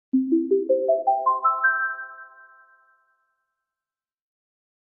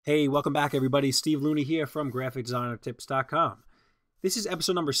Hey, welcome back everybody. Steve Looney here from GraphicDesignerTips.com. This is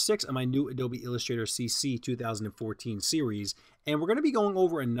episode number 6 of my new Adobe Illustrator CC 2014 series, and we're going to be going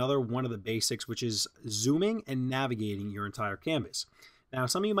over another one of the basics, which is zooming and navigating your entire canvas. Now,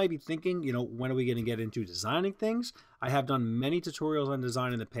 some of you might be thinking, when are we going to get into designing things? I have done many tutorials on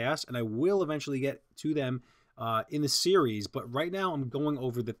design in the past, and I will eventually get to them in the series, but right now I'm going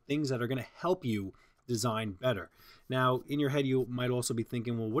over the things that are going to help you design better. Now, in your head, you might also be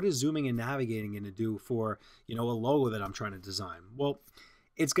thinking, well, what is zooming and navigating going to do for, a logo that I'm trying to design? Well,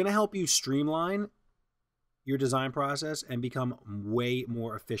 it's going to help you streamline your design process and become way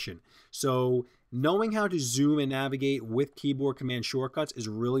more efficient. So knowing how to zoom and navigate with keyboard command shortcuts is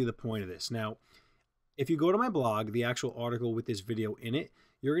really the point of this. Now, if you go to my blog, the actual article with this video in it,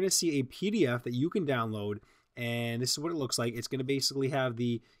 you're going to see a PDF that you can download. And this is what it looks like. It's going to basically have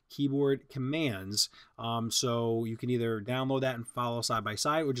the keyboard commands. So you can either download that and follow side by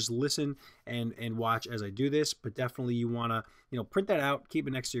side, or just listen and watch as I do this. But definitely you want to print that out, keep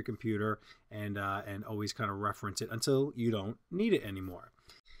it next to your computer, and always kind of reference it until you don't need it anymore.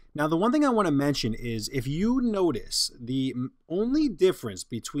 Now, the one thing I want to mention is if you notice, the only difference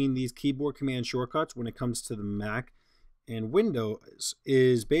between these keyboard command shortcuts when it comes to the Mac and Windows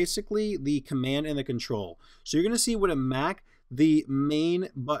is basically the command and the control. So you're going to see with a Mac, the main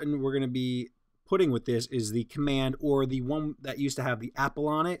button we're going to be putting with this is the command, or the one that used to have the Apple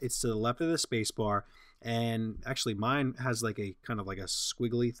on it. It's to the left of the space bar, and actually mine has like a kind of like a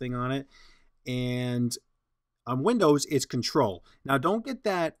squiggly thing on it. And on Windows, it's control. Now, don't get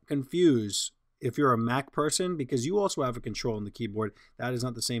that confused if you're a Mac person, because you also have a control on the keyboard. That is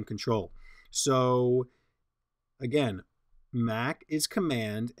not the same control. So again, Mac is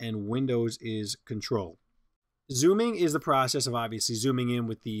command and Windows is control. Zooming is the process of obviously zooming in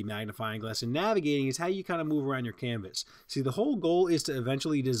with the magnifying glass, and navigating is how you kind of move around your canvas. See, the whole goal is to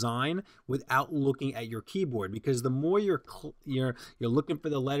eventually design without looking at your keyboard, because the more you're looking for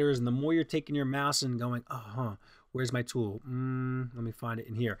the letters, and the more you're taking your mouse and going, where's my tool? Let me find it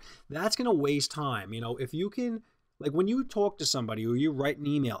in here. That's going to waste time. If you can, like when you talk to somebody or you write an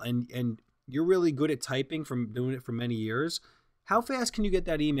email and you're really good at typing from doing it for many years, how fast can you get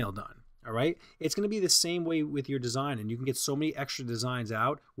that email done? All right. It's going to be the same way with your design, and you can get so many extra designs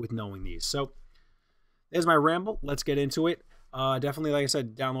out with knowing these. So there's my ramble. Let's get into it. Definitely, like I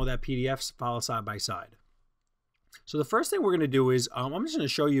said, download that PDF, follow side by side. So the first thing we're going to do is I'm just going to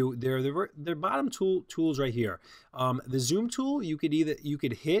show you their bottom tools right here. The zoom tool, you could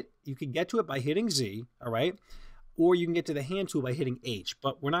get to it by hitting Z. All right. Or you can get to the hand tool by hitting H,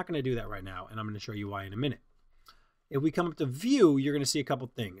 but we're not going to do that right now, and I'm going to show you why in a minute. If we come up to view, you're going to see a couple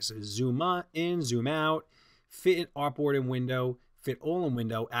things. Zoom in, zoom out, fit in artboard and window, fit all in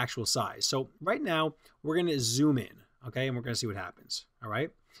window, actual size. So right now, we're going to zoom in, okay, and we're going to see what happens, all right?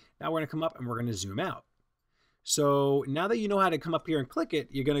 Now we're going to come up and we're going to zoom out. So now that you know how to come up here and click it,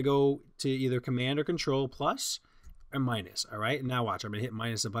 you're going to go to either command or control, plus or minus, all right? Now watch, I'm going to hit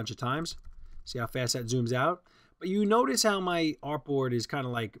minus a bunch of times. See how fast that zooms out? But you notice how my artboard is kind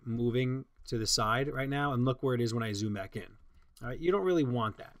of like moving to the side right now, and look where it is when I zoom back in. All right, you don't really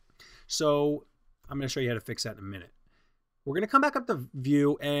want that. So I'm going to show you how to fix that in a minute. We're going to come back up to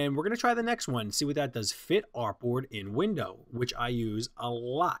view, and we're going to try the next one, see what that does. Fit artboard in window, which I use a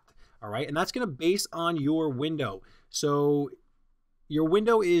lot. All right, and that's going to base on your window. So your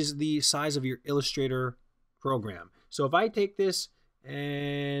window is the size of your Illustrator program. So if I take this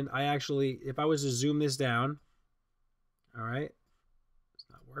and if I was to zoom this down, all right, it's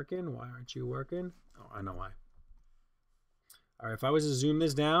not working. Why aren't you working? Oh, I know why. All right, if I was to zoom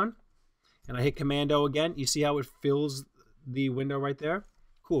this down and I hit Command-O again, you see how it fills the window right there?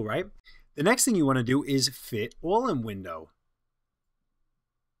 Cool, right? The next thing you want to do is fit all in window.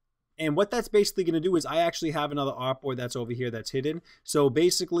 And what that's basically going to do is I actually have another artboard that's over here that's hidden. So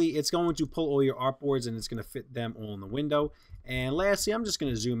basically, it's going to pull all your artboards and it's going to fit them all in the window. And lastly, I'm just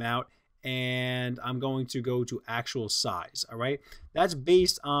going to zoom out, and I'm going to go to actual size. All right, that's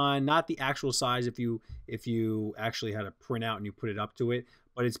based on not the actual size if you actually had a printout and you put it up to it,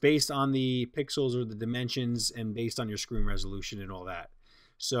 but it's based on the pixels or the dimensions and based on your screen resolution and all that.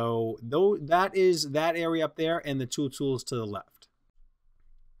 So that is that area up there, and the two tools to the left.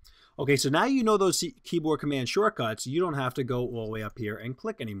 Okay, so now you know those keyboard command shortcuts. You don't have to go all the way up here and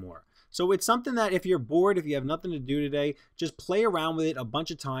click anymore. So it's something that if you're bored, if you have nothing to do today, just play around with it a bunch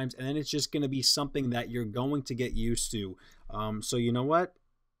of times, and then it's just going to be something that you're going to get used to. So you know what?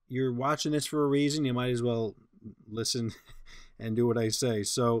 You're watching this for a reason. You might as well listen and do what I say.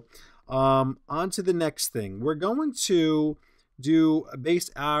 So on to the next thing. We're going to do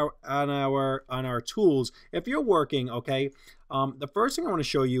based on our tools. If you're working, okay, the first thing I want to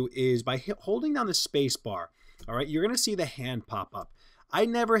show you is by holding down the space bar. All right, you're gonna see the hand pop up. I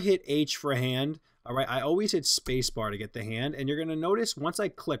never hit H for hand. All right, I always hit space bar to get the hand, and you're gonna notice once I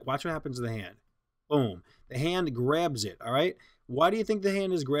click, watch what happens to the hand. Boom, the hand grabs it. All right, why do you think the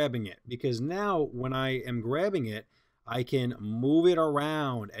hand is grabbing it? Because now when I am grabbing it, I can move it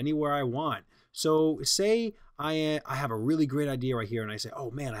around anywhere I want. So say I have a really great idea right here, and I say,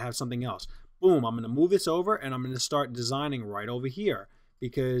 oh man, I have something else. Boom, I'm going to move this over, and I'm going to start designing right over here,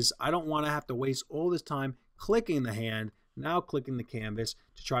 because I don't want to have to waste all this time clicking the hand, now clicking the canvas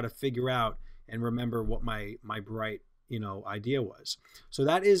to try to figure out and remember what my bright idea was. So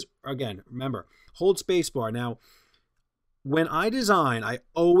that is, again, remember, hold spacebar. Now, when I design, I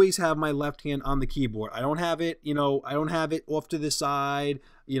always have my left hand on the keyboard. I don't have it, I don't have it off to the side.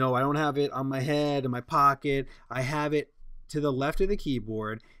 I don't have it on my head, in my pocket. I have it to the left of the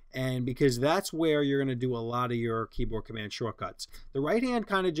keyboard, and because that's where you're going to do a lot of your keyboard command shortcuts. The right hand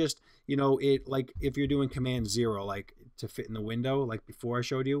kind of just, it, like if you're doing command 0, like to fit in the window, like before I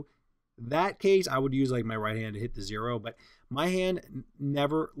showed you, that case I would use like my right hand to hit the 0, but my hand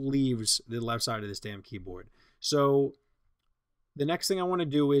never leaves the left side of this damn keyboard. So the next thing I want to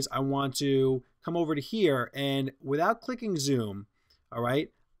do is I want to come over to here, and without clicking zoom, all right,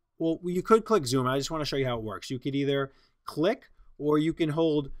 well, you could click zoom. I just want to show you how it works. You could either click or you can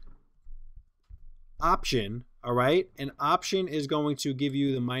hold option, all right, and option is going to give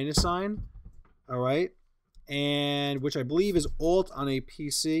you the minus sign, all right, and which I believe is alt on a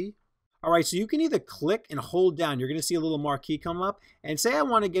PC. All right, so you can either click and hold down. You're going to see a little marquee come up, and say I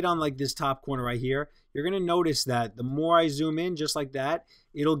want to get on like this top corner right here. You're going to notice that the more I zoom in, just like that,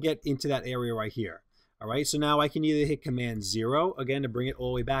 it'll get into that area right here. All right, so now I can either hit command 0 again to bring it all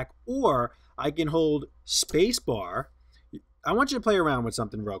the way back, or I can hold space bar. I want you to play around with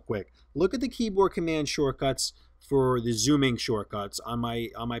something real quick. Look at the keyboard command shortcuts for the zooming shortcuts on my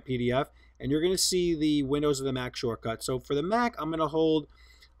PDF, and you're going to see the Windows of the Mac shortcut. So for the Mac, I'm going to hold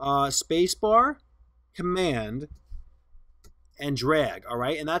spacebar, command, and drag, all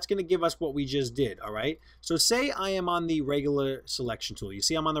right? And that's going to give us what we just did, all right? So say I am on the regular selection tool. You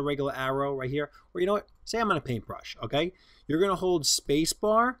see I'm on the regular arrow right here? Or you know what? Say I'm on a paintbrush, okay? You're going to hold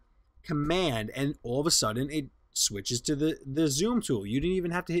spacebar, command, and all of a sudden it switches to the zoom tool. You didn't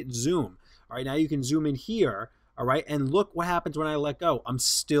even have to hit zoom. All right, now you can zoom in here, all right? And look what happens when I let go. I'm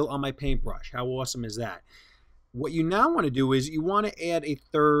still on my paintbrush. How awesome is that? What you now want to do is you want to add a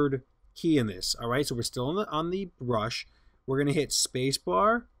third key in this, all right? So we're still on the brush. We're going to hit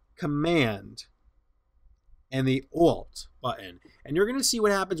spacebar, command, and the alt button. And you're going to see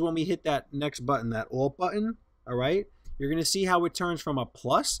what happens when we hit that next button, that alt button, all right? You're going to see how it turns from a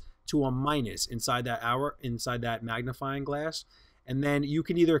plus to a minus inside that hour, inside that magnifying glass. And then you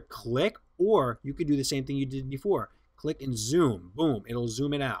can either click, or you could do the same thing you did before. Click and zoom. Boom, it'll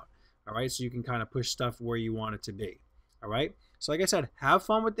zoom it out. All right, so you can kind of push stuff where you want it to be. All right, so like I said, have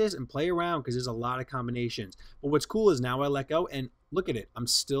fun with this and play around, because there's a lot of combinations. But what's cool is now I let go and look at it. I'm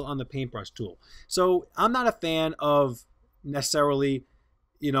still on the paintbrush tool. So I'm not a fan of necessarily,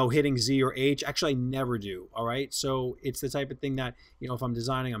 hitting Z or H. Actually, I never do. All right, so it's the type of thing that, if I'm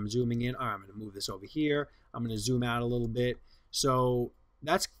designing, I'm zooming in. All right, I'm going to move this over here. I'm going to zoom out a little bit. So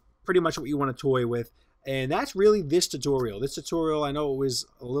that's pretty much what you want to toy with. And that's really this tutorial. This tutorial, I know it was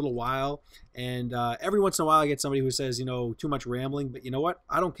a little while, and every once in a while I get somebody who says, too much rambling, but you know what?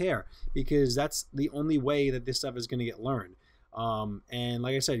 I don't care, because that's the only way that this stuff is going to get learned. And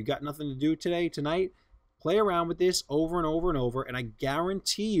like I said, you got nothing to do tonight, play around with this over and over and over, and I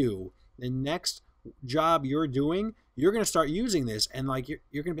guarantee you the next job you're doing, you're going to start using this, and like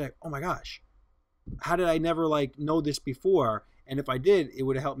you're going to be like, oh my gosh, how did I never know this before? And if I did, it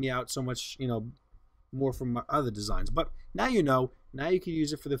would have helped me out so much, more from my other designs. But now now you can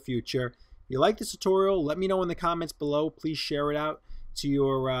use it for the future. If you like this tutorial, let me know in the comments below. Please share it out to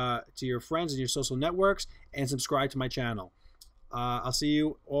your friends and your social networks, and subscribe to my channel. I'll see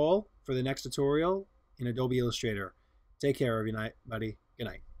you all for the next tutorial in Adobe Illustrator. Take care, everybody. Good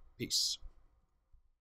night. Peace.